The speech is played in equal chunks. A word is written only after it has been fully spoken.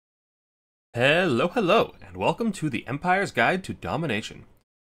Hello, and welcome to the Empire's Guide to Domination.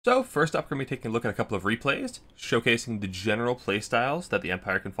 So, first up, we're going to be taking a look at a couple of replays, showcasing the general playstyles that the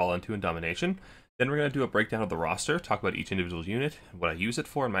Empire can fall into in Domination. Then we're going to do a breakdown of the roster, talk about each individual unit, and what I use it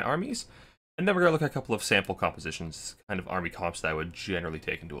for in my armies. And then we're going to look at a couple of sample compositions, kind of army comps that I would generally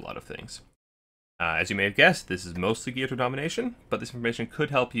take into a lot of things. As you may have guessed, this is mostly geared to Domination, but this information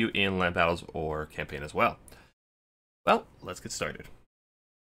could help you in land battles or campaign as well. Well, let's get started.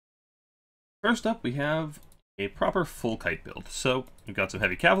 First up, we have a proper full kite build. So we've got some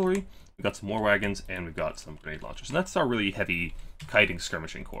heavy cavalry, we've got some war wagons, and we've got some grenade launchers. And that's our really heavy kiting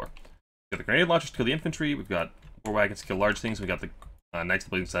skirmishing core. We've got the grenade launchers to kill the infantry, we've got war wagons to kill large things, we've got the Knights of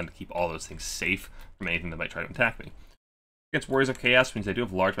the Blazing Sun to keep all those things safe from anything that might try to attack me. Against Warriors of Chaos means they do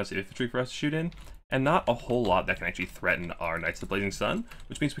have large amounts of infantry for us to shoot in, and not a whole lot that can actually threaten our Knights of the Blazing Sun,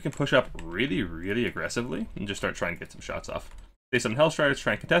 which means we can push up really aggressively and just start trying to get some shots off. They summon Hellstriders to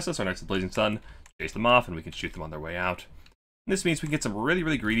try and contest us, our Knights of the Blazing Sun chase them off, and we can shoot them on their way out. And this means we can get some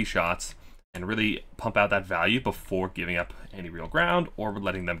really greedy shots and really pump out that value before giving up any real ground or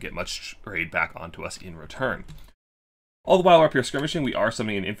letting them get much trade back onto us in return. All the while we're up here skirmishing, we are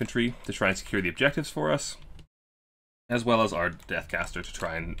summoning an infantry to try and secure the objectives for us, as well as our Deathcaster to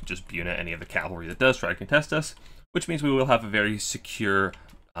try and just buna any of the cavalry that does try to contest us, which means we will have a very secure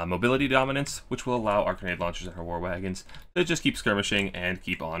mobility dominance, which will allow our grenade launchers and our war wagons to just keep skirmishing and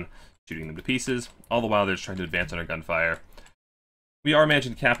keep on shooting them to pieces, all the while they're just trying to advance on our gunfire. We are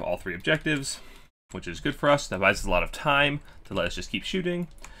managing to cap all three objectives, which is good for us. That buys us a lot of time to let us just keep shooting.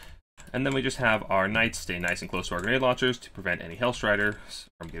 And then we just have our knights stay nice and close to our grenade launchers to prevent any Hellstriders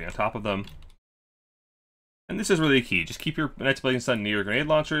from getting on top of them. And this is really key. Just keep your Knights of Blazing Sun near your grenade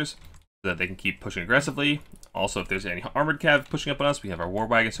launchers so that they can keep pushing aggressively. Also, if there's any armored cav pushing up on us, we have our war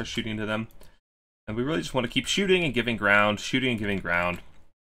wagons start shooting into them. And we really just want to keep shooting and giving ground, shooting and giving ground.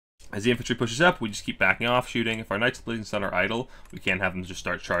 As the infantry pushes up, we just keep backing off, shooting. If our Knights of the Blazing Sun are idle, we can't have them just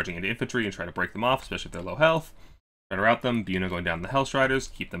start charging into infantry and try to break them off, especially if they're low health. Try to rout them, Buna going down the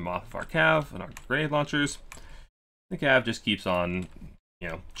Hellstriders, keep them off of our cav and our grenade launchers. The cav just keeps on,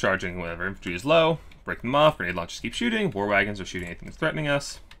 charging whenever infantry is low, break them off, grenade launchers keep shooting, war wagons are shooting anything that's threatening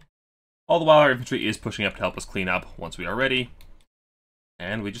us. All the while our infantry is pushing up to help us clean up once we are ready.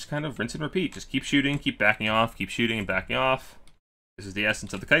 And we just kind of rinse and repeat. Just keep shooting, keep backing off, keep shooting and backing off. This is the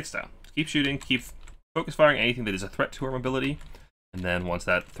essence of the kite style. Just keep shooting, keep focus firing anything that is a threat to our mobility. And then once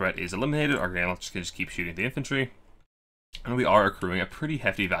that threat is eliminated, our grenade launchers can just keep shooting the infantry. And we are accruing a pretty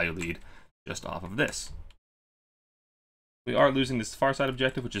hefty value lead just off of this. We are losing this far side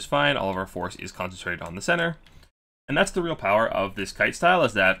objective, which is fine. All of our force is concentrated on the center. And that's the real power of this kite style,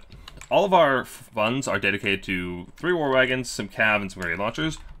 is that all of our funds are dedicated to 3 war wagons, some cav, and some grenade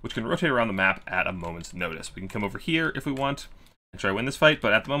launchers, which can rotate around the map at a moment's notice. We can come over here if we want and try to win this fight,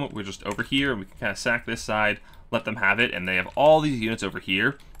 but at the moment we're just over here, and we can kind of sack this side, let them have it, and they have all these units over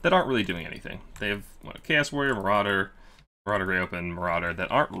here that aren't really doing anything. They have Chaos Warrior, Marauder, Grey Open, Marauder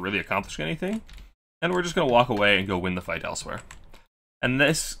that aren't really accomplishing anything, and we're just going to walk away and go win the fight elsewhere. And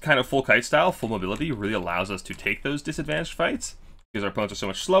this kind of full kite style, full mobility, really allows us to take those disadvantaged fights, because our opponents are so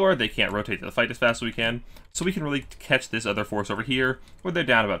much slower, they can't rotate to the fight as fast as we can, so we can really catch this other force over here, where they're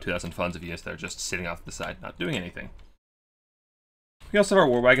down about 2,000 funds of units that are just sitting off to the side, not doing anything. We also have our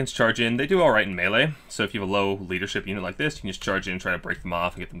war wagons charge in. They do alright in melee, so if you have a low leadership unit like this, you can just charge in and try to break them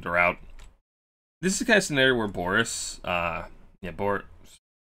off and get them to rout. This is the kind of scenario where Boris Todbringer,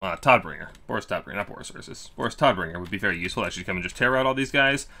 not Boris Ursus. Boris Todbringer would be very useful to actually come and just tear out all these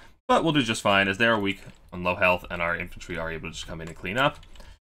guys, but we'll do just fine as they are weak on low health and our infantry are able to just come in and clean up.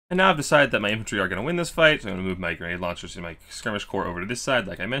 And now I've decided that my infantry are going to win this fight, so I'm going to move my grenade launchers and my skirmish corps over to this side,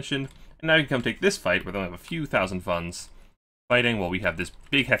 like I mentioned. And now you can come take this fight where they only have a few thousand funds fighting while we have this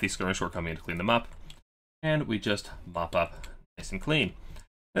big hefty skirmish corps coming in to clean them up. And we just mop up nice and clean.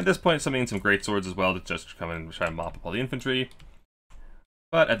 At this point, summoning some great swords as well to just come in and try to mop up all the infantry.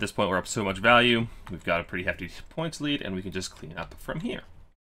 But at this point, we're up so much value, we've got a pretty hefty points lead, and we can just clean up from here.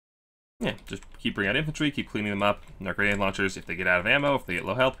 Yeah, just keep bringing out infantry, keep cleaning them up. And our grenade launchers, if they get out of ammo, if they get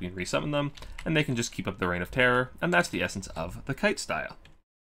low health, we can resummon them, and they can just keep up the reign of terror, and that's the essence of the kite style.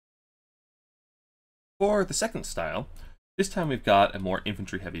 For the second style, this time we've got a more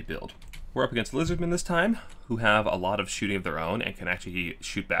infantry-heavy build. We're up against Lizardmen this time, who have a lot of shooting of their own and can actually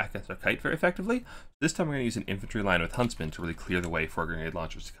shoot back at their kite very effectively. This time we're going to use an infantry line with Huntsmen to really clear the way for our grenade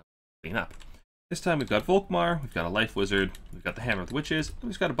launchers to come clean up. This time we've got Volkmar, we've got a Life Wizard, we've got the Hammer of the Witches, and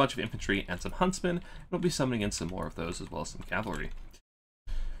we've got a bunch of infantry and some Huntsmen, and we'll be summoning in some more of those as well as some cavalry.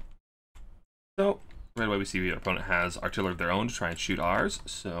 So, right away we see our opponent has artillery of their own to try and shoot ours,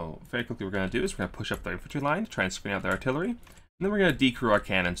 so very quickly what we're going to do is we're going to push up their infantry line to try and screen out their artillery. And then we're going to decrew our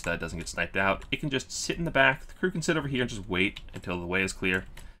cannon so that it doesn't get sniped out. It can just sit in the back. The crew can sit over here and just wait until the way is clear.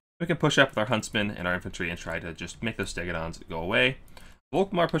 We can push up with our huntsmen and our infantry and try to just make those stegodons go away.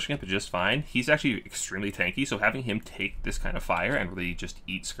 Volkmar pushing up is just fine. He's actually extremely tanky, so having him take this kind of fire and really just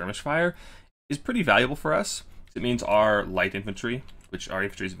eat skirmish fire is pretty valuable for us. It means our light infantry, which our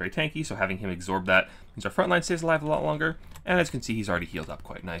infantry is very tanky, so having him absorb that means our front line stays alive a lot longer. And as you can see, he's already healed up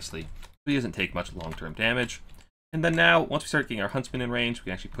quite nicely, so he doesn't take much long-term damage. And then now, once we start getting our huntsmen in range, we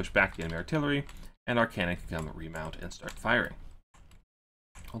can actually push back the enemy artillery, and our cannon can come remount and start firing.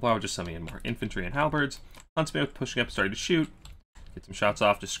 Although we're just summing in more infantry and halberds, huntsmen pushing up, starting to shoot, get some shots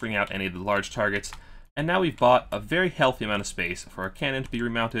off to screen out any of the large targets. And now we've bought a very healthy amount of space for our cannon to be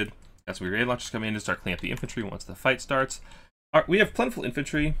remounted. Got some grenade launchers coming in to start cleaning up the infantry once the fight starts. We have plentiful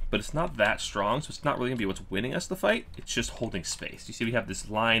infantry, but it's not that strong, so it's not really going to be what's winning us the fight. It's just holding space. You see we have this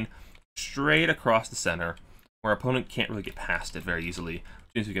line straight across the center, where our opponent can't really get past it very easily,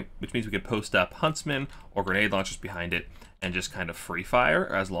 which means we can post up huntsmen or grenade launchers behind it and just kind of free fire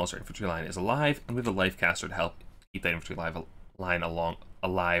as long as our infantry line is alive, and we have a life caster to help keep that infantry line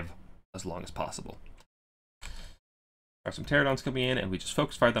alive as long as possible. There are some pterodons coming in, and we just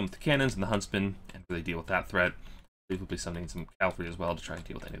focus fire them with the cannons and the huntsmen and really deal with that threat. We will be summoning some cavalry as well to try and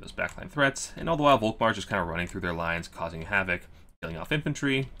deal with any of those backline threats, and all the while Volkmar just kind of running through their lines, causing havoc, killing off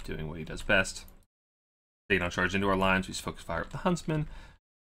infantry, doing what he does best. They don't charge into our lines, we just focus fire with the huntsmen.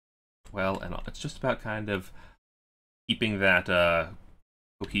 Well, and it's just about kind of keeping that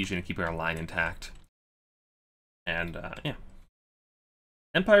cohesion and keeping our line intact. And yeah.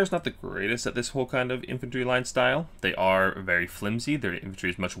 Empire's not the greatest at this whole kind of infantry line style. They are very flimsy. Their infantry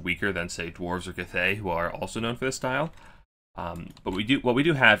is much weaker than, say, dwarves or Cathay, who are also known for this style. But what we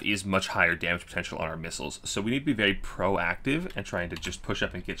do have is much higher damage potential on our missiles. So we need to be very proactive and trying to just push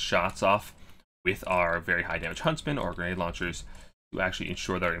up and get shots off with our very high damage huntsmen or grenade launchers to actually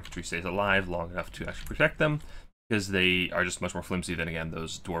ensure that our infantry stays alive long enough to actually protect them, because they are just much more flimsy than, again,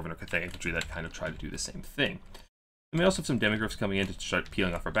 those dwarven or Cathay infantry that kind of try to do the same thing. And we also have some demigryphs coming in to start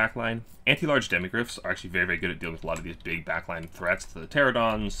peeling off our backline. Anti-large demigryphs are actually very, very good at dealing with a lot of these big backline threats, the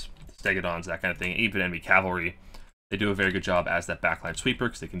pterodons, the stegodons, that kind of thing, even enemy cavalry. They do a very good job as that backline sweeper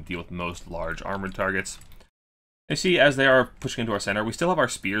because they can deal with most large armored targets. You see, as they are pushing into our center, we still have our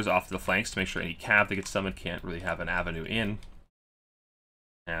spears off to the flanks to make sure any cav that gets summoned can't really have an avenue in.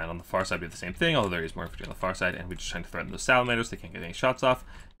 And on the far side, we have the same thing, although there is more infantry on the far side, and we're just trying to threaten those salamanders. They can't get any shots off.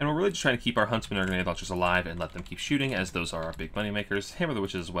 And we're really just trying to keep our huntsmen and our grenade launchers alive and let them keep shooting, as those are our big money makers. Hammer the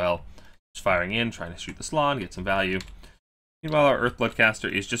Witches as well. Just firing in, trying to shoot the Slan, get some value. Meanwhile, our Earthblood caster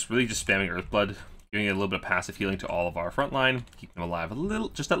is just really just spamming Earthblood, giving it a little bit of passive healing to all of our front line, keeping them alive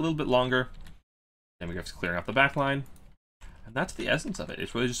just that little bit longer. Then we have clearing up the back line. And that's the essence of it.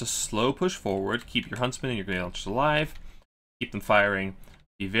 It's really just a slow push forward. Keep your huntsmen and your grenade launchers alive. Keep them firing.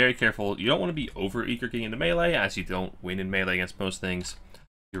 Be very careful. You don't want to be over eager getting into melee, as you don't win in melee against most things.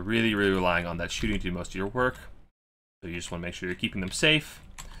 You're really, really relying on that shooting to do most of your work. So you just want to make sure you're keeping them safe.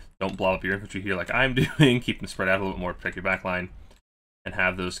 Don't blow up your infantry here like I'm doing. Keep them spread out a little bit more to protect your backline. And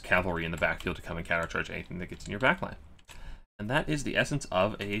have those cavalry in the backfield to come and countercharge anything that gets in your backline. And that is the essence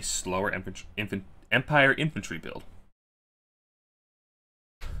of a slower Empire infantry build.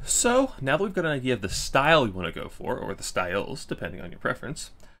 So, now that we've got an idea of the style we want to go for, or the styles, depending on your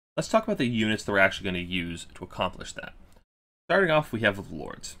preference, let's talk about the units that we're actually going to use to accomplish that. Starting off, we have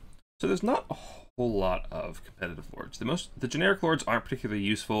Lords. So there's not a whole lot of competitive Lords. The generic Lords aren't particularly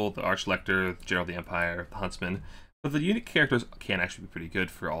useful, the Archlector, the General of the Empire, the Huntsman, but the unique characters can actually be pretty good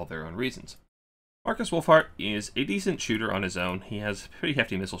for all their own reasons. Marcus Wolfhart is a decent shooter on his own. He has pretty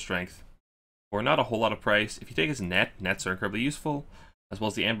hefty missile strength. For not a whole lot of price, if you take his nets are incredibly useful, as well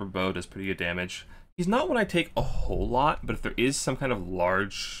as the Amber Bow does pretty good damage. He's not one I take a whole lot, but if there is some kind of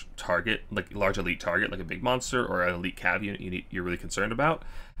large target, like large elite target, like a big monster or an elite cav unit you're really concerned about,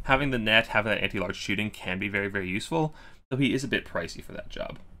 having the net, having that anti-large shooting can be very, very useful, though he is a bit pricey for that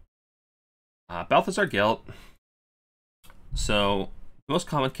job. Balthazar Gelt. So, the most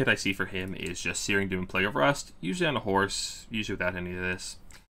common kit I see for him is just Searing Doom and Plague of Rust, usually on a horse, usually without any of this.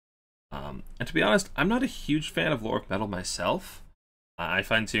 And to be honest, I'm not a huge fan of Lore of Metal myself. I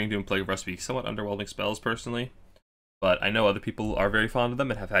find Searing Doom and Plague of Rust to be somewhat underwhelming spells personally, but I know other people are very fond of them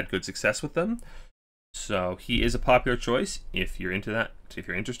and have had good success with them. So he is a popular choice. If you're into that, if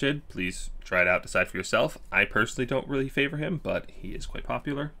you're interested, please try it out, decide for yourself. I personally don't really favor him, but he is quite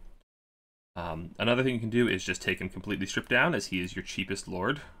popular. Another thing you can do is just take him completely stripped down, as he is your cheapest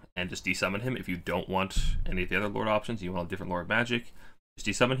lord, and just desummon him if you don't want any of the other lord options. You want a different lord of magic, just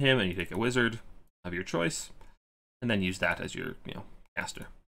desummon him and you take a wizard of your choice, and then use that as your, caster.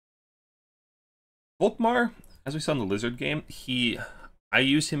 Volkmar, as we saw in the Lizard game, I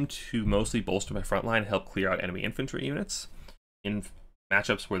use him to mostly bolster my front line and help clear out enemy infantry units. In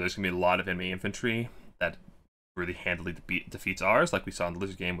matchups where there's going to be a lot of enemy infantry that really handily defeats ours, like we saw in the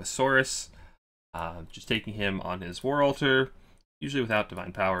Lizard game with Saurus, just taking him on his War Altar, usually without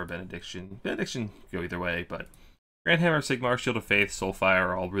Divine Power or Benediction. Benediction can go either way, but Grand Hammer, Sigmar, Shield of Faith, Soulfire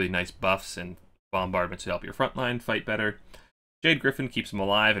are all really nice buffs and bombardment to help your front line fight better. Jade Griffin keeps him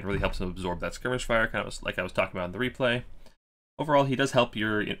alive and really helps him absorb that skirmish fire, kind of like I was talking about in the replay. Overall, he does help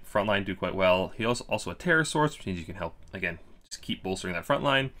your front line do quite well. He also a Terror Source, which means you can help, again, just keep bolstering that front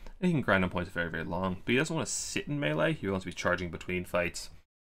line, and he can grind on points very, very long. But he doesn't want to sit in melee, he wants to be charging between fights,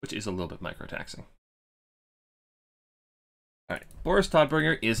 which is a little bit micro-taxing. Alright, Boris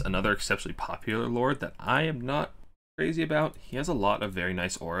Todbringer is another exceptionally popular lord that I am not crazy about. He has a lot of very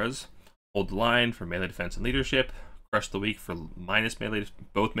nice auras. Hold the Line for melee defense and leadership, Crush the Weak for minus melee,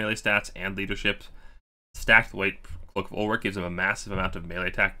 both melee stats and leadership. Stacked Weight Cloak of Ulrich gives him a massive amount of melee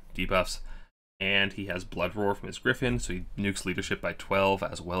attack debuffs, and he has Blood Roar from his Griffin, so he nukes leadership by 12,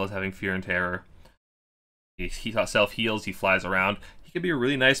 as well as having Fear and Terror. He self-heals, he flies around. He could be a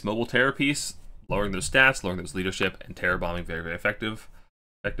really nice mobile terror piece, lowering those stats, lowering those leadership, and terror bombing very, very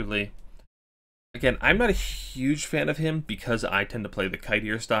effectively. Again, I'm not a huge fan of him because I tend to play the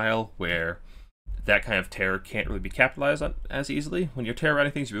Kiteer style, where that kind of terror can't really be capitalized on as easily. When you're terror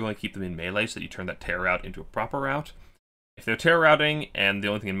routing things, you really want to keep them in melee so that you turn that terror route into a proper route. If they're terror routing and the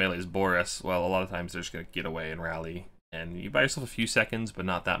only thing in melee is Boris, well, a lot of times they're just going to get away and rally. And you buy yourself a few seconds, but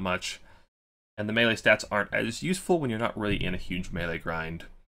not that much. And the melee stats aren't as useful when you're not really in a huge melee grind.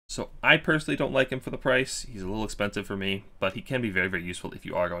 So I personally don't like him for the price. He's a little expensive for me, but he can be very, very useful if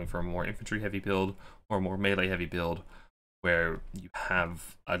you are going for a more infantry-heavy build or a more melee-heavy build where you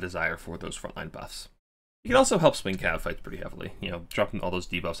have a desire for those frontline buffs. He can also help swing Cav fights pretty heavily. You know, dropping all those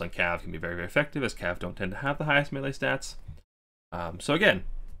debuffs on Cav can be very, very effective, as Cav don't tend to have the highest melee stats. So again,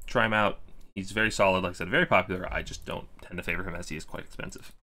 try him out. He's very solid, like I said, very popular. I just don't tend to favor him as he is quite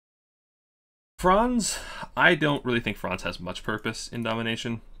expensive. Franz, I don't really think Franz has much purpose in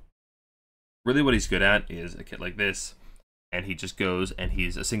Domination. Really what he's good at is a kit like this, and he just goes and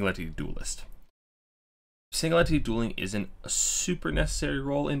he's a single entity duelist. Single entity dueling isn't a super necessary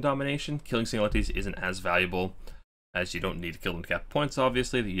role in Domination. Killing single entities isn't as valuable, as you don't need to kill them to cap points,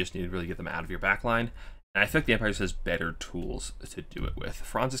 obviously. You just need to really get them out of your backline. And I think the Empire just has better tools to do it with.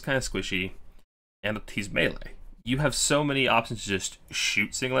 Franz is kind of squishy, and he's melee. You have so many options to just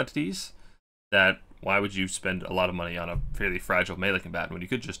shoot single entities that why would you spend a lot of money on a fairly fragile melee combatant when you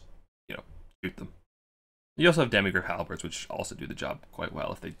could just, you know, shoot them. You also have Demigrip Halberds, which also do the job quite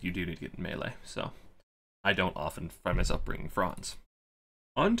well if you do need to get in melee. So I don't often find myself bringing Franz.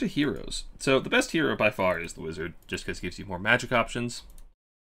 On to heroes. So the best hero by far is the Wizard, just because it gives you more magic options.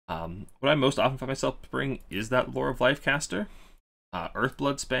 What I most often find myself bring is that Lore of Life caster.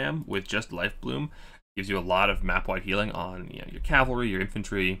 Earthblood spam with just Life Bloom gives you a lot of map-wide healing on your cavalry, your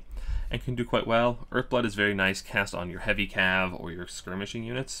infantry, and can do quite well. Earthblood is very nice cast on your heavy cav or your skirmishing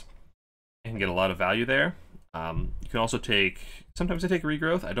units, and get a lot of value there. You can also sometimes I take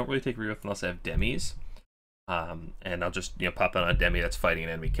Regrowth. I don't really take Regrowth unless I have demis. And I'll just pop on a demi that's fighting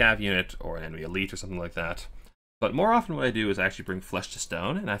an enemy cav unit or an enemy elite or something like that. But more often what I do is I actually bring Flesh to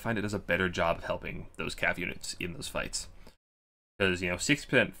Stone, and I find it does a better job of helping those cav units in those fights. Because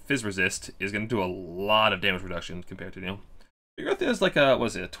 60% Fizz Resist is going to do a lot of damage reduction compared to Regrowth is like a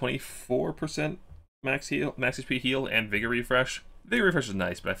 24% max HP heal and Vigor Refresh. Vigor Refresh is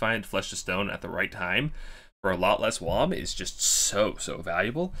nice, but I find Flesh to Stone at the right time for a lot less WOM is just so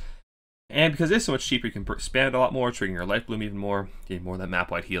valuable. And because it's so much cheaper, you can spam it a lot more, triggering your Life Bloom even more, getting more of that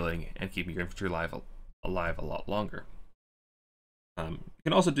map-wide healing, and keeping your infantry alive a lot longer. You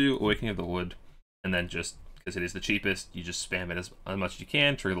can also do Awakening of the Wood, and then just, because it is the cheapest, you just spam it as much as you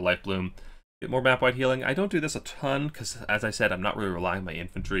can, trigger the Life Bloom, get more map-wide healing. I don't do this a ton, because as I said, I'm not really relying on my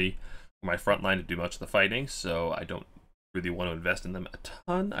infantry or my front line to do much of the fighting, so I don't really want to invest in them a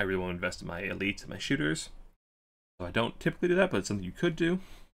ton. I really want to invest in my elites and my shooters. So I don't typically do that, but it's something you could do.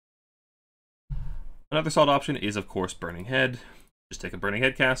 Another solid option is, of course, Burning Head. Just take a Burning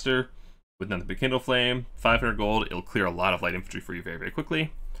Head caster with another Kindle Flame, 500 gold. It'll clear a lot of light infantry for you very, very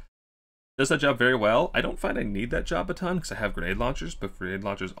quickly. Does that job very well. I don't find I need that job a ton because I have grenade launchers, but grenade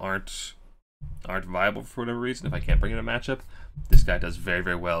launchers aren't viable for whatever reason if I can't bring in a matchup. This guy does very,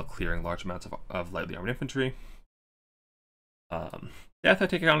 very well clearing large amounts of lightly armored infantry. Death I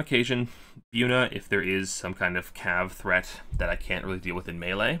take on occasion. Buna, if there is some kind of cav threat that I can't really deal with in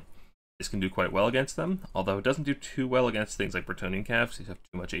melee, this can do quite well against them, although it doesn't do too well against things like Bretonnian Cav because they have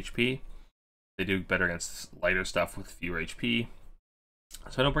too much HP. They do better against lighter stuff with fewer HP.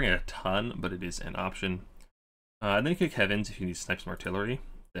 So I don't bring it a ton, but it is an option. And then you kick Heavens if you need to snipe some artillery.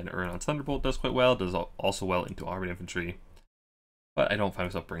 Then Urnon's Thunderbolt does quite well, does also well into armored infantry. But I don't find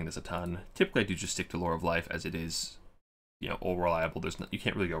myself bringing this a ton. Typically I do just stick to Lore of Life as it is, you know, all reliable. You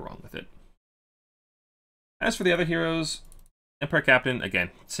can't really go wrong with it. As for the other heroes, Empire Captain,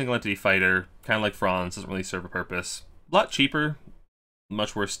 again, single entity fighter, kind of like Franz, doesn't really serve a purpose. A lot cheaper,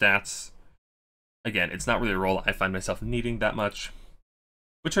 much worse stats. Again, it's not really a role I find myself needing that much.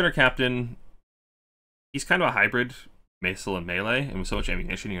 Witch Hunter Captain, he's kind of a hybrid missile and melee, and with so much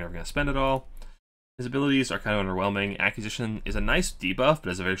ammunition, you're never going to spend it all. His abilities are kind of underwhelming. Acquisition is a nice debuff, but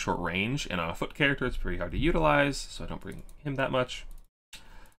has a very short range, and on a foot character, it's pretty hard to utilize, so I don't bring him that much.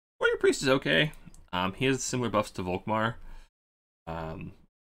 Warrior Priest is okay. He has similar buffs to Volkmar,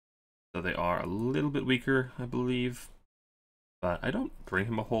 so they are a little bit weaker, I believe. But I don't bring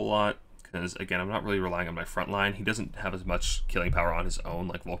him a whole lot, because, again, I'm not really relying on my front line. He doesn't have as much killing power on his own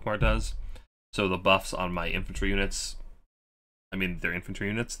like Volkmar does. So the buffs on my infantry units, I mean, they're infantry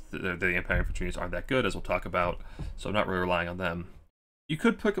units. The Empire infantry units aren't that good, as we'll talk about, so I'm not really relying on them. You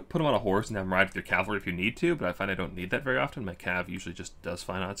could put them on a horse and have them ride with your cavalry if you need to, but I find I don't need that very often. My cav usually just does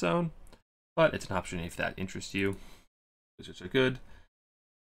fine on its own, but it's an option if that interests you. Wizards are good.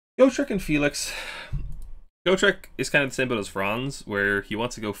 Gotrek and Felix. Gotrek is kind of the same boat as Franz, where he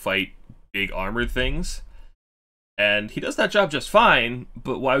wants to go fight big armored things, and he does that job just fine,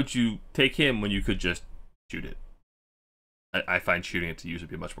 but why would you take him when you could just shoot it? I find shooting it to usually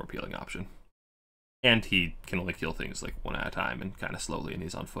be a much more appealing option. And he can only kill things like one at a time and kind of slowly, and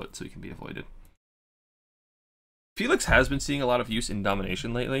he's on foot, so he can be avoided. Felix has been seeing a lot of use in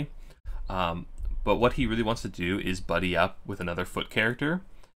Domination lately, but what he really wants to do is buddy up with another foot character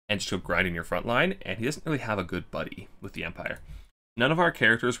and just go grinding your front line, and he doesn't really have a good buddy with the Empire. None of our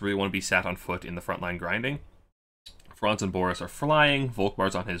characters really want to be sat on foot in the front line grinding. Franz and Boris are flying,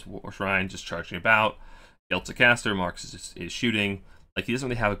 Volkmar's on his war shrine just charging about, Gelt's a caster, Marx is shooting. Like, he doesn't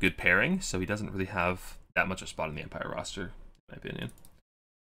really have a good pairing, so he doesn't really have that much of a spot in the Empire roster, in my opinion.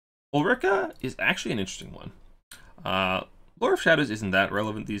 Ulrika is actually an interesting one. Lore of Shadows isn't that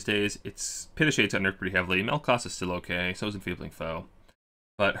relevant these days. It's Pit of Shades got nerfed pretty heavily. Melkoss is still okay, so is Enfeebling Foe.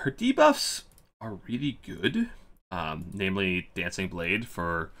 But her debuffs are really good. Namely, Dancing Blade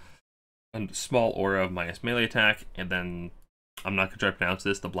for a small aura of minus melee attack, and then, I'm not going to try to pronounce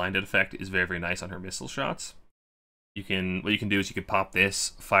this, the blinded effect is very, very nice on her missile shots. What you can do is you can pop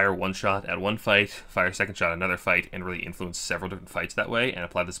this, fire one shot at one fight, fire a second shot at another fight, and really influence several different fights that way, and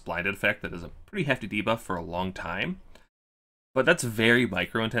apply this blinded effect that is a pretty hefty debuff for a long time. But that's very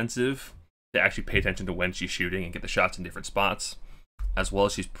micro-intensive to actually pay attention to when she's shooting and get the shots in different spots, as well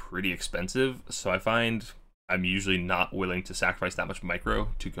as she's pretty expensive, so I find I'm usually not willing to sacrifice that much micro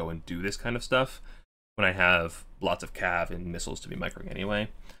to go and do this kind of stuff when I have lots of cav and missiles to be microing anyway.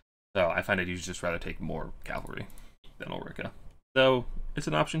 So I find I'd usually just rather take more cavalry than Ulrika. So it's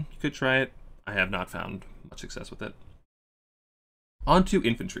an option. You could try it. I have not found much success with it. On to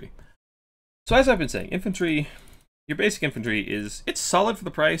infantry. So as I've been saying, infantry, your basic infantry it's solid for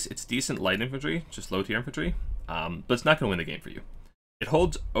the price. It's decent light infantry, just low tier infantry, but it's not going to win the game for you. It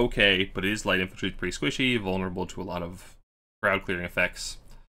holds okay, but it is light infantry. It's pretty squishy, vulnerable to a lot of crowd clearing effects.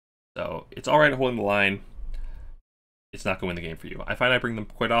 So it's alright holding the line. It's not going to win the game for you. I find I bring them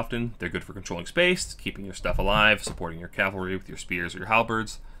quite often. They're good for controlling space, keeping your stuff alive, supporting your cavalry with your spears or your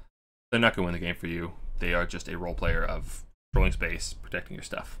halberds. They're not going to win the game for you. They are just a role player of controlling space, protecting your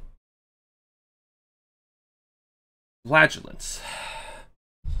stuff. Flagellants.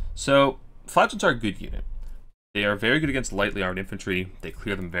 So, Flagellants are a good unit. They are very good against lightly armed infantry. They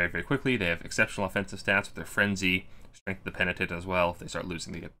clear them very, very quickly. They have exceptional offensive stats with their Frenzy, Strength of the Penitent as well. If they start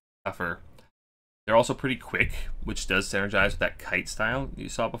losing, they get tougher. They're also pretty quick, which does synergize with that kite style you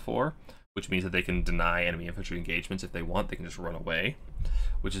saw before, which means that they can deny enemy infantry engagements if they want. They can just run away,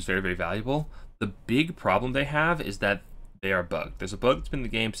 which is very, very valuable. The big problem they have is that they are bugged. There's a bug that's been in the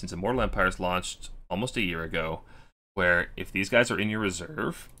game since Immortal Empires launched almost a year ago, where if these guys are in your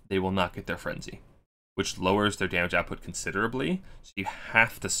reserve, they will not get their Frenzy, which lowers their damage output considerably, so you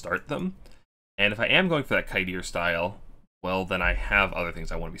have to start them. And if I am going for that kite-ear style, well, then I have other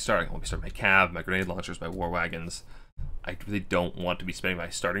things I want to be starting. I want to be starting my cav, my grenade launchers, my war wagons. I really don't want to be spending my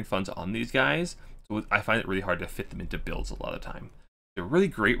starting funds on these guys, so I find it really hard to fit them into builds a lot of the time. They're really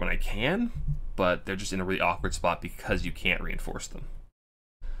great when I can, but they're just in a really awkward spot because you can't reinforce them.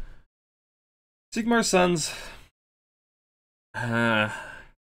 Sigmar's Sons. I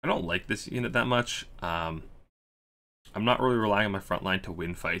don't like this unit that much. I'm not really relying on my front line to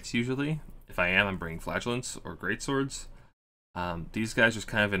win fights usually. If I am, I'm bringing Flagellants or Greatswords. These guys are just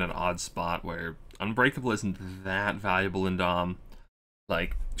kind of in an odd spot where Unbreakable isn't that valuable in Dom.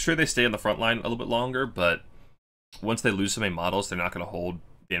 Like, sure, they stay on the front line a little bit longer, but once they lose so many models, they're not going to hold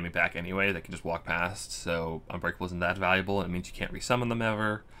the enemy back anyway. They can just walk past, so Unbreakable isn't that valuable, and it means you can't resummon them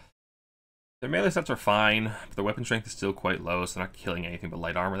ever. Their melee stats are fine, but their weapon strength is still quite low, so they're not killing anything but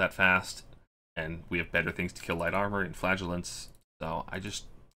light armor that fast. And we have better things to kill light armor and flagellants, so I'd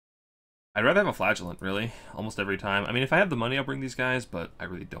rather have a flagellant, really, almost every time. I mean, if I have the money, I'll bring these guys, but I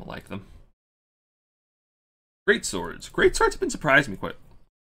really don't like them. Great swords. Great swords have been surprising me quite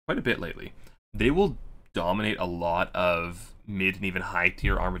a bit lately. They will dominate a lot of mid and even high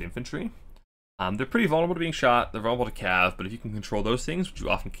tier armored infantry. They're pretty vulnerable to being shot, they're vulnerable to cav, but if you can control those things, which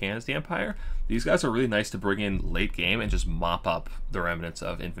you often can as the Empire, these guys are really nice to bring in late game and just mop up the remnants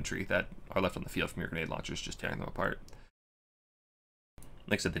of infantry that are left on the field from your grenade launchers, just tearing them apart.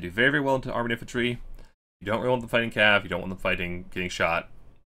 Like I said, they do very, very well into armored infantry. You don't really want them fighting cav, you don't want them fighting getting shot.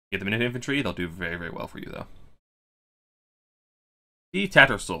 Get them into infantry, they'll do very, very well for you, though. The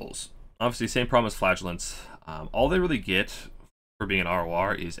Tattersouls. Obviously, same problem as Flagellants. All they really get for being an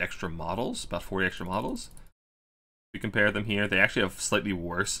ROR is extra models, about 40 extra models. If you compare them here, they actually have slightly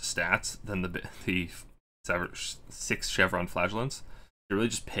worse stats than the 6 Chevron Flagellants. They're really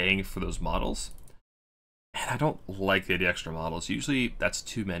just paying for those models. And I don't like the extra models. Usually, that's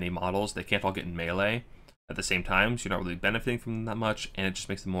too many models. They can't all get in melee at the same time, so you're not really benefiting from them that much, and it just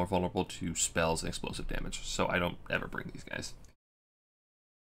makes them more vulnerable to spells and explosive damage. So I don't ever bring these guys.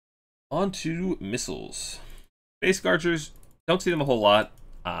 On to missiles. Basic archers, don't see them a whole lot.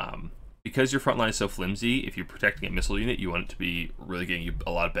 Because your front line is so flimsy, if you're protecting a missile unit, you want it to be really getting you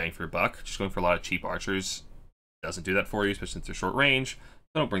a lot of bang for your buck. Just going for a lot of cheap archers doesn't do that for you, especially since they're short range.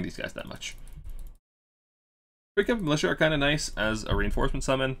 So don't bring these guys that much. Quick Up Militia are kind of nice as a reinforcement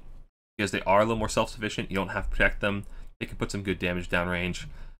summon, because they are a little more self-sufficient. You don't have to protect them. They can put some good damage downrange.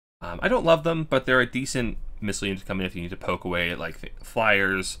 I don't love them, but they're a decent missile unit to come in if you need to poke away at like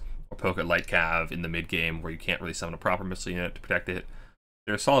flyers, or poke at light cav in the mid game where you can't really summon a proper missile unit to protect it.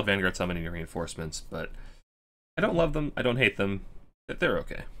 They're a solid Vanguard summon in your reinforcements, but I don't love them, I don't hate them, but they're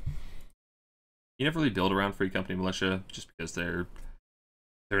okay. You never really build around Free Company Militia just because they're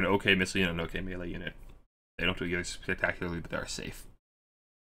an okay missile unit and an okay melee unit. They don't do it spectacularly, but they're safe.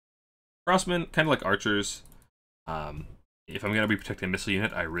 Crossmen, kind of like archers. If I'm going to be protecting a missile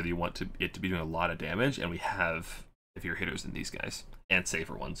unit, I really want it to be doing a lot of damage, and we have heavier hitters than these guys, and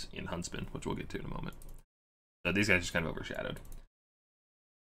safer ones in Huntsman, which we'll get to in a moment. So these guys are just kind of overshadowed.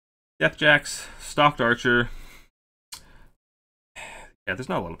 Deathjacks, Stalked Archer. Yeah, there's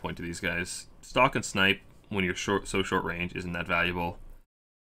not a lot of point to these guys. Stalk and Snipe, when you're so short range, isn't that valuable.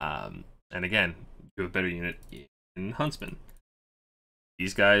 And again, you have a better unit in Huntsman.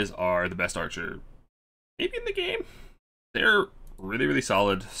 These guys are the best archer, maybe in the game. They're really, really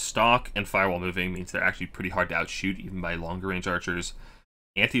solid. Stalk and Firewall moving means they're actually pretty hard to outshoot, even by longer range archers.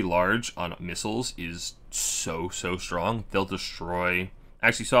 Anti-large on missiles is so strong. They'll destroy. I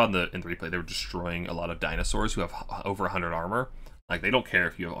actually saw in the replay they were destroying a lot of dinosaurs who have over 100 armor. Like, they don't care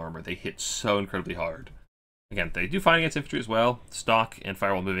if you have armor. They hit so incredibly hard. Again, they do fine against infantry as well. Stalk and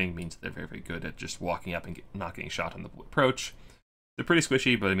Firewall moving means they're very, very good at just walking up and not getting shot on the approach. They're pretty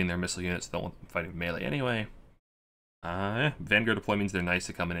squishy, but I mean, they're missile units. They don't want them fighting melee anyway. Vanguard deploy means they're nice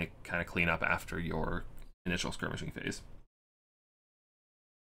to come in and kind of clean up after your initial skirmishing phase.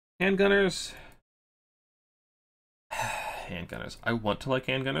 Handgunners. Handgunners. I want to like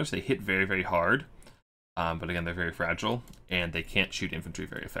handgunners. They hit very, very hard. But again, they're very fragile, and they can't shoot infantry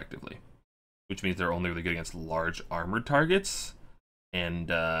very effectively. Which means they're only really good against large armored targets. And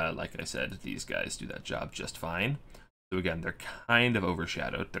like I said, these guys do that job just fine. So again, they're kind of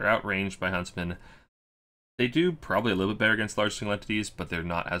overshadowed. They're outranged by Huntsmen. They do probably a little bit better against large single entities, but they're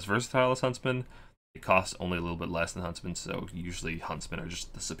not as versatile as Huntsmen. They cost only a little bit less than Huntsmen, so usually Huntsmen are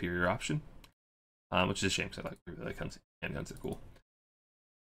just the superior option. Which is a shame, because I really like handguns, they're cool.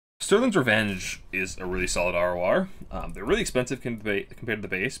 Sterling's Revenge is a really solid ROR. They're really expensive compared to the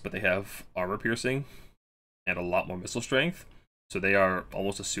base, but they have armor piercing and a lot more missile strength. So they are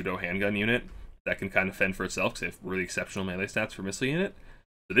almost a pseudo handgun unit that can kind of fend for itself because they have really exceptional melee stats for missile unit.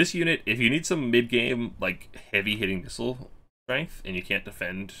 So this unit, if you need some mid-game, like, heavy-hitting missile strength and you can't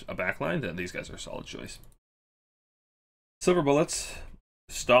defend a backline, then these guys are a solid choice. Silver Bullets.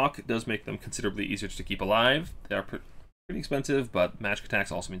 Stock does make them considerably easier to keep alive. They are pretty expensive, but magic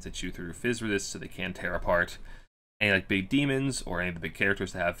attacks also means they chew through fizz resist, so they can tear apart any like big demons or any of the big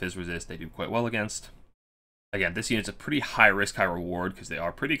characters that have fizz resist. They do quite well against. Again, this unit's a pretty high risk, high reward because they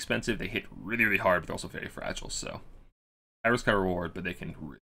are pretty expensive. They hit really, really hard, but they're also very fragile. So high risk, high reward, but they can.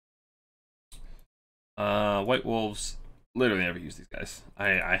 White Wolves. Literally never use these guys.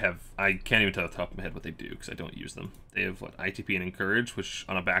 I can't even tell off the top of my head what they do because I don't use them. They have what, ITP and Encourage, which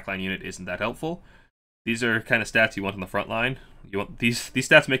on a backline unit isn't that helpful. These are kind of stats you want on the front line. You want these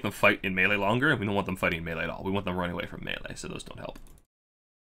stats make them fight in melee longer, and we don't want them fighting in melee at all. We want them running away from melee, so those don't help.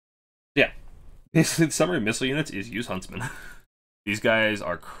 Yeah. Basically, the summary of missile units is use Huntsman. These guys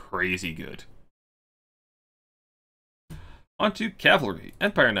are crazy good. On to Cavalry.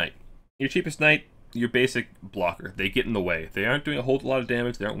 Empire Knight. Your cheapest knight, your basic blocker. They get in the way. They aren't doing a whole lot of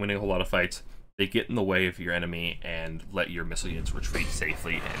damage. They aren't winning a whole lot of fights. They get in the way of your enemy and let your missile units retreat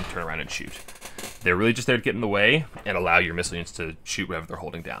safely and turn around and shoot. They're really just there to get in the way and allow your missile units to shoot whatever they're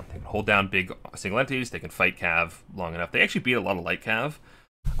holding down. They can hold down big single entities. They can fight cav long enough. They actually beat a lot of light cav.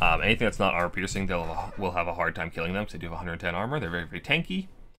 Anything that's not armor piercing, will have a hard time killing them because they do have 110 armor. They're very, very tanky.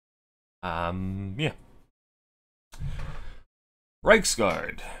 Yeah.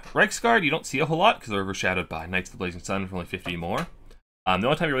 Reiksguard. Reiksguard, you don't see a whole lot because they're overshadowed by Knights of the Blazing Sun for only 50 more. The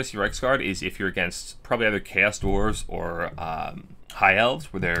only time you really see Reiksguard is if you're against probably either Chaos Dwarves or High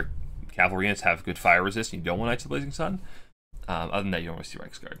Elves, where their cavalry units have good fire resist and you don't want Knights of the Blazing Sun. Other than that, you don't really see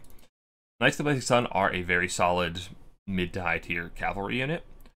Reiksguard. Knights of the Blazing Sun are a very solid mid to high tier cavalry unit.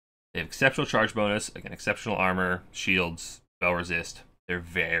 They have exceptional charge bonus, again, exceptional armor, shields, spell resist. They're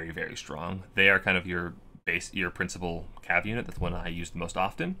very, very strong. They are kind of your principal cav unit. That's the one I use the most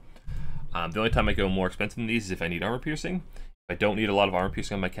often. The only time I go more expensive than these is if I need armor piercing. If I don't need a lot of armor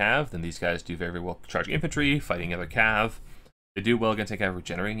piercing on my cav, then these guys do very, very well charging infantry, fighting other cav. They do well against a cav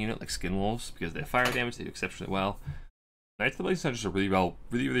regenerating unit like Skin Wolves because they have fire damage. They do exceptionally well. Knights of the Blazing Sun are just a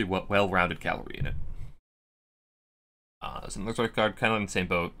really well-rounded cavalry unit. So the Looks card kind of in the same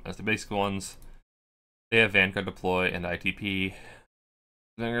boat as the basic ones. They have Vanguard deploy and ITP.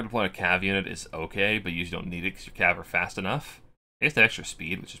 Vanguard deploy a cav unit is okay, but you usually don't need it because your cav are fast enough. They have the extra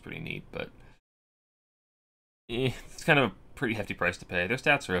speed, which is pretty neat, but it's kind of a pretty hefty price to pay. Their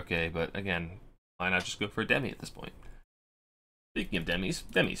stats are okay, but again, why not just go for a demi at this point? Speaking of demis.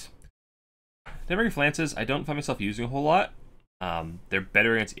 Demi Lances, I don't find myself using a whole lot. They're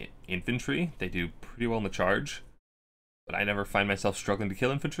better against infantry. They do pretty well in the charge. But I never find myself struggling to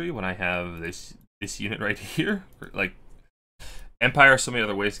kill infantry when I have this unit right here. Like, Empire has so many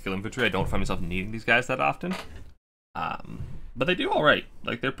other ways to kill infantry, I don't find myself needing these guys that often. But they do alright.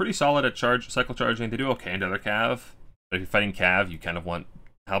 Like, they're pretty solid at cycle charging. They do okay into other cav. But if you're fighting cav, you kind of want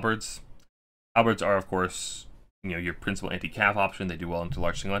halberds. Halberds are, of course, your principal anti-cav option. They do well into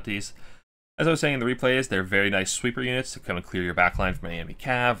large single entities. As I was saying in the replays, they're very nice sweeper units to come and clear your backline from any enemy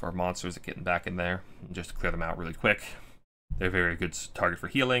cav or monsters that get back in there, just to clear them out really quick. They're a very good target for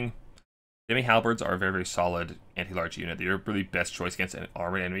healing. Demi halberds are a very, very solid anti-large unit. They're a really best choice against an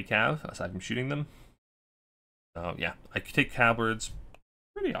armored enemy cav, aside from shooting them. So yeah, I could take halberds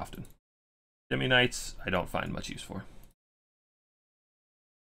pretty often. Demi knights, I don't find much use for.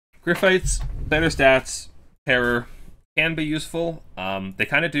 Griffites, better stats, terror, can be useful. They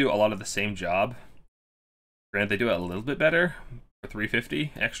kind of do a lot of the same job. Granted, they do it a little bit better for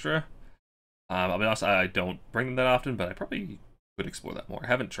 350 extra. I'll be honest, I don't bring them that often, but I probably would explore that more. I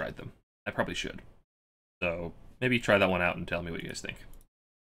haven't tried them. I probably should. So maybe try that one out and tell me what you guys think.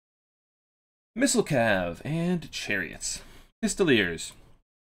 Missile Cav and Chariots. Pistoliers.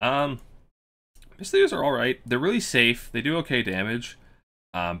 Pistoliers are alright. They're really safe. They do okay damage,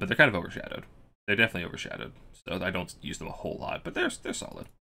 but they're kind of overshadowed. They're definitely overshadowed, so I don't use them a whole lot, but they're solid.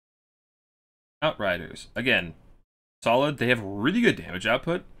 Outriders. Again, solid. They have really good damage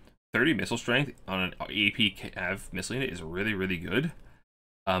output. 30 missile strength on an AP cav missile unit is really, really good.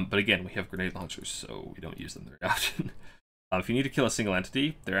 But again, we have grenade launchers, so we don't use them very often. If you need to kill a single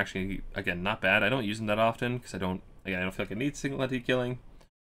entity, they're actually, again, not bad. I don't use them that often because I don't feel like I need single entity killing.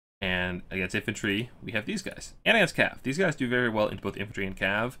 And against infantry, we have these guys. And against cav. These guys do very well into both infantry and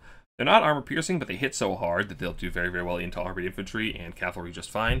cav. They're not armor piercing, but they hit so hard that they'll do very, very well into armored infantry and cavalry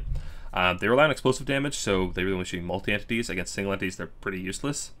just fine. They rely on explosive damage, so they really only shooting multi-entities. Against single entities, they're pretty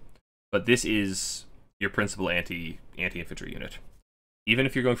useless. But this is your principal anti-infantry unit. Even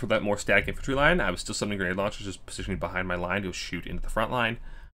if you're going for that more static infantry line, I was still summoning grenade launchers just positioning behind my line to shoot into the front line.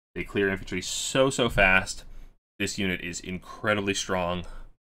 They clear infantry so fast. This unit is incredibly strong.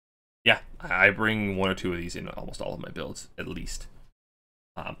 Yeah, I bring one or two of these in almost all of my builds, at least.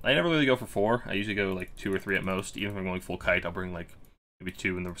 I never really go for 4. I usually go like 2 or 3 at most. Even if I'm going full kite, I'll bring like maybe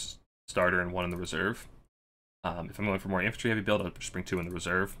 2 in the starter and 1 in the reserve. If I'm going for more infantry heavy build, I'll just bring 2 in the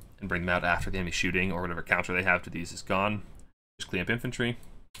reserve and bring them out after the enemy shooting or whatever counter they have to these is gone. Just clean up infantry.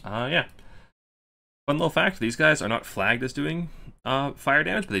 Yeah. Fun little fact, these guys are not flagged as doing fire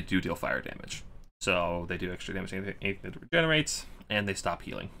damage, but they do deal fire damage. So they do extra damage anything that regenerates, and they stop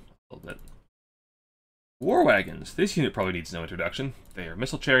healing a little bit. War Wagons. This unit probably needs no introduction. They are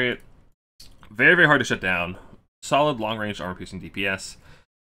Missile Chariot. Very, very hard to shut down. Solid long-range armor-piercing DPS.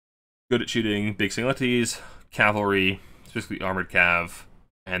 good at shooting big singletities, cavalry, specifically armored cav,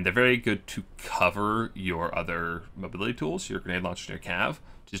 and they're very good to cover your other mobility tools, your grenade launchers and your cav,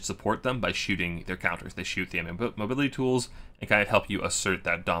 to support them by shooting their counters. They shoot the enemy mobility tools and kind of help you assert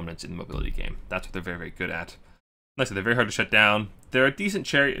that dominance in the mobility game. That's what they're very, very good at. Like I said, they're very hard to shut down. They're a decent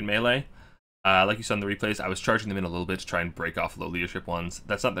chariot in melee. Like you saw in the replays, I was charging them in a little bit to try and break off low leadership ones.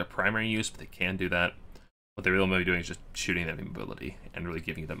 That's not their primary use, but they can do that. What they really might be doing is just shooting them in mobility and really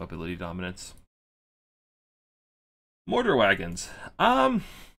giving you that mobility dominance. Mortar wagons.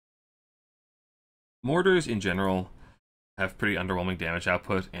 Mortars in general have pretty underwhelming damage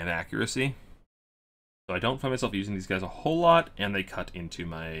output and accuracy. So I don't find myself using these guys a whole lot, and they cut into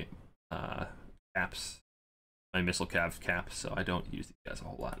my caps, my missile cav caps, so I don't use these guys a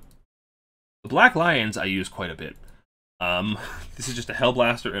whole lot. The Black Lions I use quite a bit. This is just a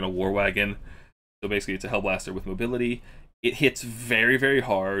Hellblaster and a War Wagon. So basically it's a Hellblaster with mobility. It hits very, very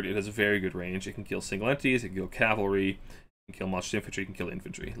hard. It has a very good range. It can kill single entities, it can kill cavalry, it can kill monster infantry, it can kill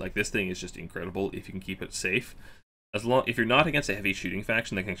infantry. Like, this thing is just incredible if you can keep it safe. If you're not against a heavy shooting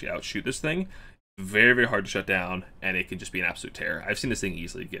faction that can actually outshoot this thing, very, very hard to shut down, and it can just be an absolute terror. I've seen this thing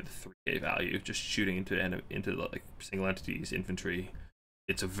easily get 3k value just shooting into like single entities, infantry.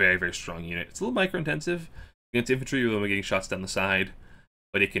 It's a very, very strong unit. It's a little micro-intensive against infantry. You're only getting shots down the side,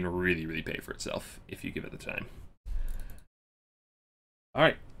 but it can really, really pay for itself if you give it the time. All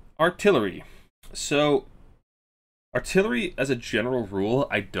right, artillery. So, artillery, as a general rule,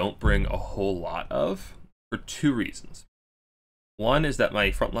 I don't bring a whole lot of for two reasons. One is that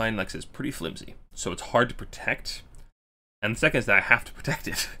my front line is pretty flimsy, so it's hard to protect. And the second is that I have to protect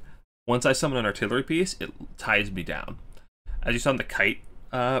it. Once I summon an artillery piece, it ties me down. As you saw in the kite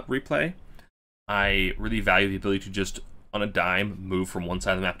replay, I really value the ability to just, on a dime, move from one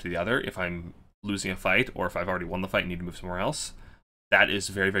side of the map to the other if I'm losing a fight, or if I've already won the fight and need to move somewhere else. That is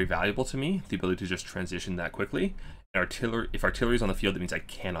very, very valuable to me, the ability to just transition that quickly. And if artillery is on the field, that means I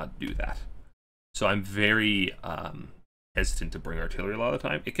cannot do that. So I'm very hesitant to bring artillery a lot of the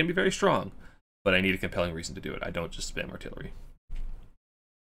time. It can be very strong, but I need a compelling reason to do it. I don't just spam artillery.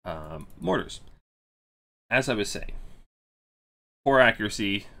 Mortars. As I was saying, poor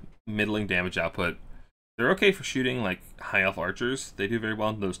accuracy, middling damage output. They're okay for shooting like high elf archers. They do very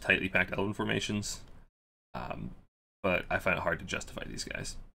well in those tightly packed elven formations. But I find it hard to justify these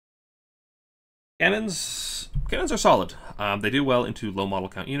guys. Cannons are solid. They do well into low model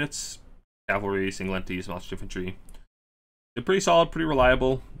count units, cavalry, single entities, monster infantry. They're pretty solid, pretty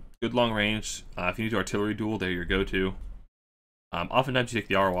reliable, good long range. If you need to artillery duel, they're your go-to. Oftentimes you take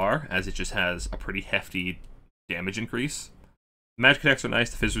the ROR, as it just has a pretty hefty damage increase. Magic attacks are nice,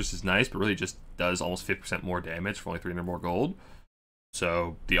 the Fizzers is nice, but really just does almost 50% more damage for only 300 more gold.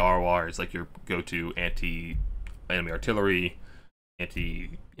 So the ROR is like your go-to anti-enemy artillery,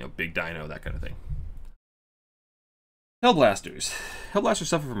 big dino, that kind of thing. Hellblasters. Hellblasters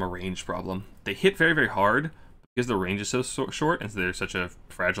suffer from a range problem. They hit very, very hard because the range is so short and they're such a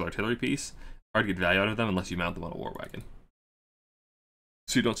fragile artillery piece. Hard to get value out of them unless you mount them on a war wagon.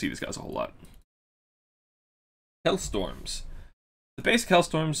 So you don't see these guys a whole lot. Hellstorms. The basic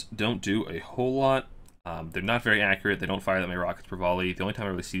Hellstorms don't do a whole lot. They're not very accurate. They don't fire that many rockets per volley. The only time I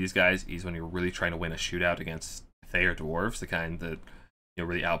really see these guys is when you're really trying to win a shootout against Thay or Dwarves, the kind that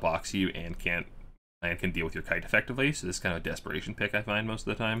really outbox you and can deal with your kite effectively. So this is kind of a desperation pick, I find, most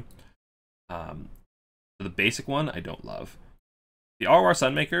of the time. So the basic one, I don't love. The ROR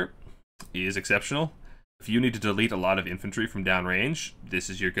Sunmaker is exceptional. If you need to delete a lot of infantry from downrange, this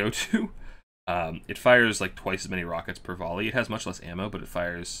is your go-to. It fires like twice as many rockets per volley. It has much less ammo, but it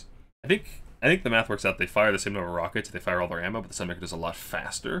fires... I think the math works out. They fire the same number of rockets, they fire all their ammo, but the Sunmaker does a lot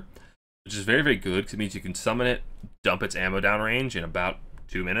faster, which is very, very good, because it means you can summon it, dump its ammo downrange in about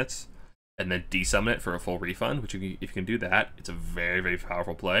 2 minutes, and then desummon it for a full refund, which if you can do that, it's a very, very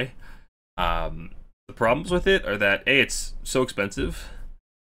powerful play. The problems with it are that, A, it's so expensive,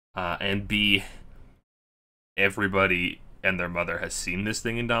 and B, everybody and their mother has seen this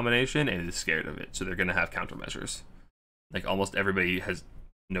thing in Domination and is scared of it, so they're going to have countermeasures. Like, almost everybody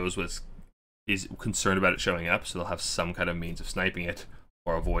knows is concerned about it showing up, so they'll have some kind of means of sniping it,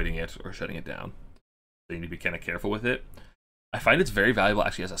 or avoiding it, or shutting it down. So you need to be kind of careful with it. I find it's very valuable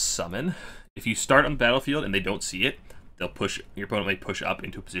actually as a summon. If you start on the battlefield and they don't see it, your opponent may push up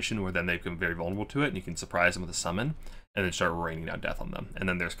into a position where then they become very vulnerable to it, and you can surprise them with a summon, and then start raining down death on them. And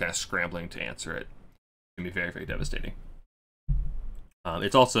then there's kind of scrambling to answer it. It can be very, very devastating.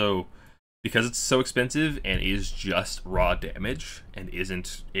 It's also, because it's so expensive and is just raw damage and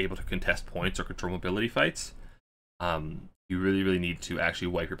isn't able to contest points or control mobility fights, you really, really need to actually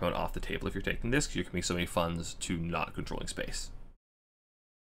wipe your opponent off the table if you're taking this, because you're committing so many funds to not controlling space.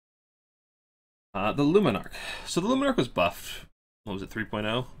 The Luminarch. So the Luminarch was buffed. What was it,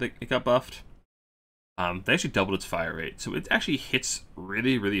 3.0? It got buffed. They actually doubled its fire rate, so it actually hits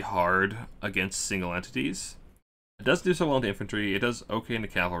really, really hard against single entities. It does do so well into infantry. It does okay into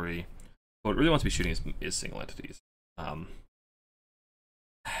cavalry. What it really wants to be shooting is single entities. The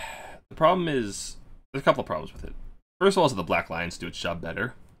problem is there's a couple of problems with it. First of all, is that the Black Lions do its job better.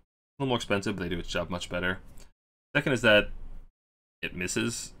 A little more expensive, but they do its job much better. Second is that it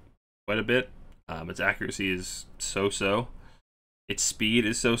misses quite a bit. Its accuracy is so-so. Its speed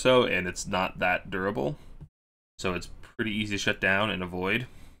is so-so, and it's not that durable. So it's pretty easy to shut down and avoid.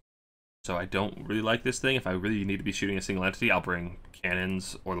 So I don't really like this thing. If I really need to be shooting a single entity, I'll bring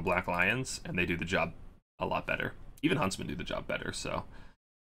cannons or the Black Lions, and they do the job a lot better. Even Huntsmen do the job better, so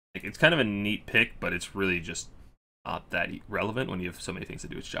like, it's kind of a neat pick, but it's really just not that relevant when you have so many things that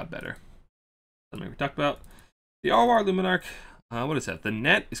do its job better. Something we talked about. The Arwar Luminarch, what is that? The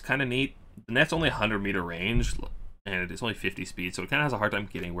net is kind of neat. The net's only 100-meter range, and it's only 50 speed, so it kind of has a hard time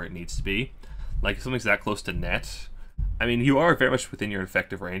getting where it needs to be. Like, if something's that close to net, I mean, you are very much within your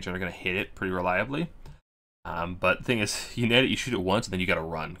effective range and are going to hit it pretty reliably. But the thing is, you net it, you shoot it once, and then you got to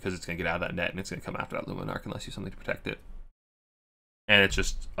run, because it's going to get out of that net, and it's going to come after that Luminarch unless you have something to protect it. And it's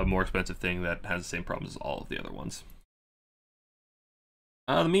just a more expensive thing that has the same problems as all of the other ones.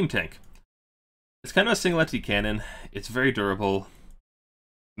 The Meme Tank. It's kind of a single entity cannon. It's very durable.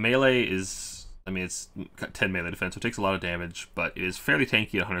 Melee is, I mean, it's 10 melee defense, so it takes a lot of damage, but it is fairly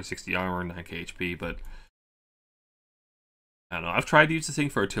tanky at 160 armor and 9k HP, but I don't know. I've tried to use this thing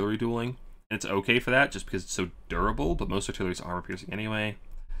for artillery dueling, and it's okay for that just because it's so durable, but most artillery is armor piercing anyway.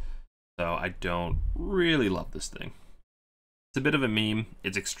 So I don't really love this thing. It's a bit of a meme.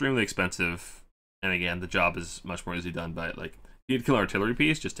 It's extremely expensive, and again, the job is much more easily done by, like, if you need to kill an artillery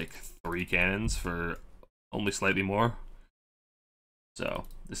piece, just take 3 cannons for only slightly more. So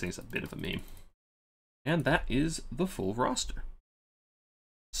this thing's a bit of a meme. And that is the full roster.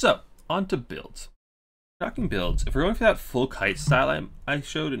 So, on to builds. Talking builds, if we're going for that full kite style I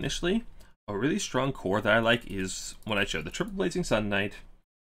showed initially, a really strong core that I like is when I showed the Triple Blazing Sun Knight,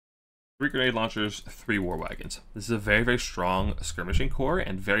 3 grenade launchers, 3 war wagons. This is a very, very strong skirmishing core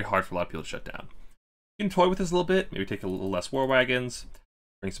and very hard for a lot of people to shut down. You can toy with this a little bit, maybe take a little less war wagons,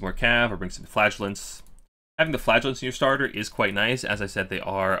 bring some more cav, or bring some flagellants. Having the flagellants in your starter is quite nice. As I said, they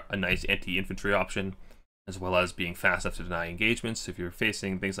are a nice anti-infantry option, as well as being fast enough to deny engagements. If you're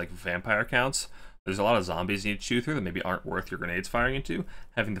facing things like vampire counts, there's a lot of zombies you need to chew through that maybe aren't worth your grenades firing into.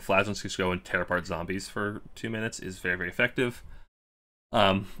 Having the flagellants just go and tear apart zombies for 2 minutes is very, very effective.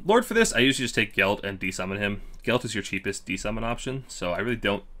 Lord for this, I usually just take Gelt and desummon him. Gelt is your cheapest desummon option, so I really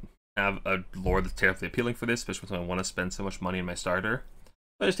don't have a Lord that's terribly appealing for this, especially when I want to spend so much money in my starter.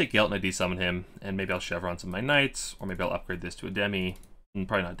 I just take Gelt and I desummon him, and maybe I'll chevron some of my knights, or maybe I'll upgrade this to a demi.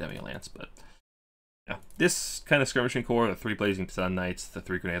 Probably not a demi lance, but yeah. This kind of skirmishing core, the 3 Blazing Sun Knights, the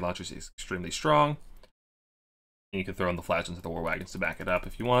 3 grenade launchers is extremely strong. And you can throw in the flagellants of the war wagons to back it up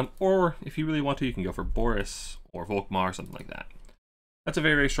if you want, or if you really want to, you can go for Boris or Volkmar, something like that. That's a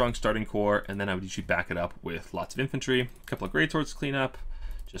very, very strong starting core, and then I would usually back it up with lots of infantry, a couple of great swords to clean up,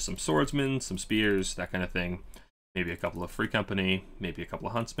 just some swordsmen, some spears, that kind of thing. Maybe a couple of free company, maybe a couple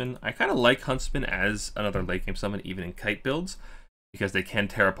of huntsmen. I kind of like huntsmen as another late game summon, even in kite builds, because they can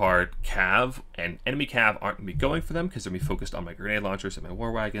tear apart cav, and enemy cav aren't going to be going for them because they're going to be focused on my grenade launchers and my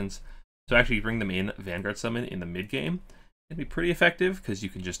war wagons. So actually bring them in Vanguard summon in the mid game, it'd be pretty effective because you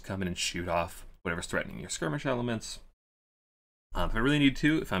can just come in and shoot off whatever's threatening your skirmish elements. If I really need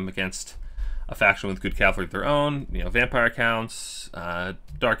to, if I'm against a faction with good cavalry of their own, you know, vampire counts,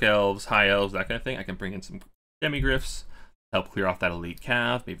 dark elves, high elves, that kind of thing, I can bring in some demigryphs, help clear off that elite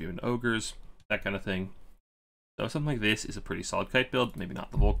cav, maybe even ogres, that kind of thing. So something like this is a pretty solid kite build, maybe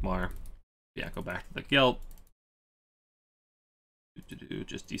not the Volkmar. Yeah, go back to the Gelt.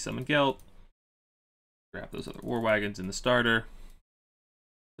 Just desummon Gelt. Grab those other war wagons in the starter.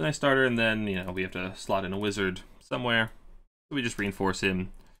 Then I starter, and then, you know, we have to slot in a wizard somewhere. So we just reinforce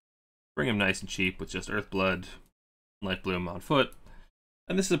him, bring him nice and cheap with just Earthblood, Light Bloom on foot.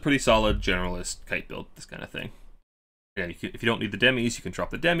 And this is a pretty solid generalist kite build, this kind of thing. Again, if you don't need the demis, you can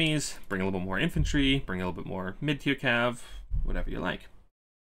drop the demis, bring a little bit more infantry, bring a little bit more mid-tier cav, whatever you like.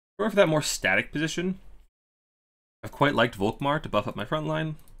 Going for that more static position, I've quite liked Volkmar to buff up my front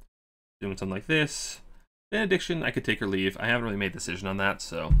line. Doing something like this. Benediction, I could take or leave. I haven't really made a decision on that,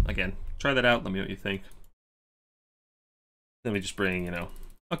 so again, try that out, let me know what you think. Then we just bring, you know,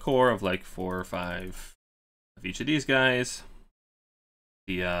 a core of like 4 or 5 of each of these guys.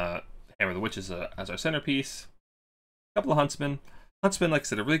 The Hammer of the Witches as our centerpiece. A couple of Huntsmen. Huntsmen, like I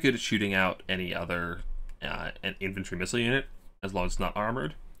said, are really good at shooting out any other an infantry missile unit, as long as it's not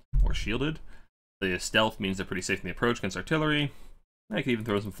armored or shielded. The stealth means they're pretty safe in the approach against artillery. I could even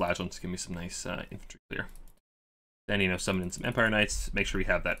throw some flagellants to give me some nice infantry clear. Then, summon in some Empire Knights. Make sure we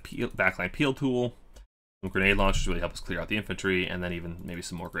have that backline peel tool. Some grenade launchers really help us clear out the infantry, and then even maybe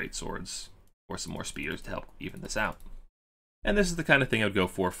some more great swords or some more spears to help even this out. And this is the kind of thing I would go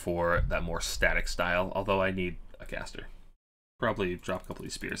for that more static style, although I need a caster. Probably drop a couple of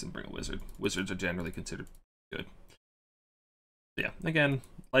these spears and bring a wizard. Wizards are generally considered good. So yeah, again,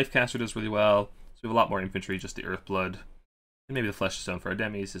 Life Caster does really well. So we have a lot more infantry, just the Earthblood. And maybe the Flesh Stone for our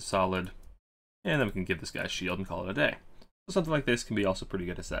demis is solid. And then we can give this guy a shield and call it a day. So something like this can be also pretty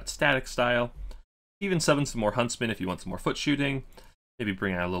good as that static style. Even summon some more Huntsmen if you want some more foot shooting. Maybe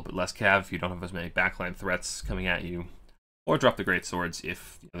bring out a little bit less cav if you don't have as many backline threats coming at you. Or drop the great swords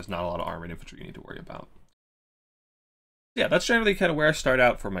if there's not a lot of armored infantry you need to worry about. Yeah, that's generally kind of where I start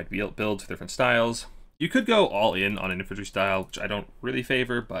out for my builds for different styles. You could go all in on an infantry style, which I don't really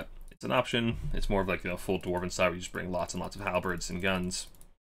favor, but it's an option. It's more of like full dwarven style where you just bring lots and lots of halberds and guns,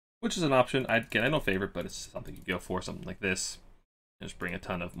 which is an option. I don't favor it, but it's something you go for, something like this. And just bring a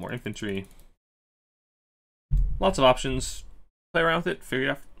ton of more infantry. Lots of options. Play around with it,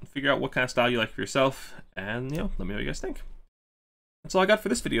 figure out what kind of style you like for yourself, and let me know what you guys think. That's all I got for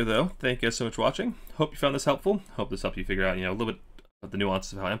this video, though. Thank you guys so much for watching. Hope you found this helpful. Hope this helped you figure out, a little bit of the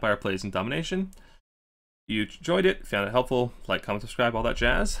nuances of how Empire plays in Domination. If you enjoyed it, found it helpful, like, comment, subscribe, all that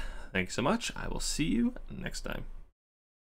jazz. Thanks so much. I will see you next time.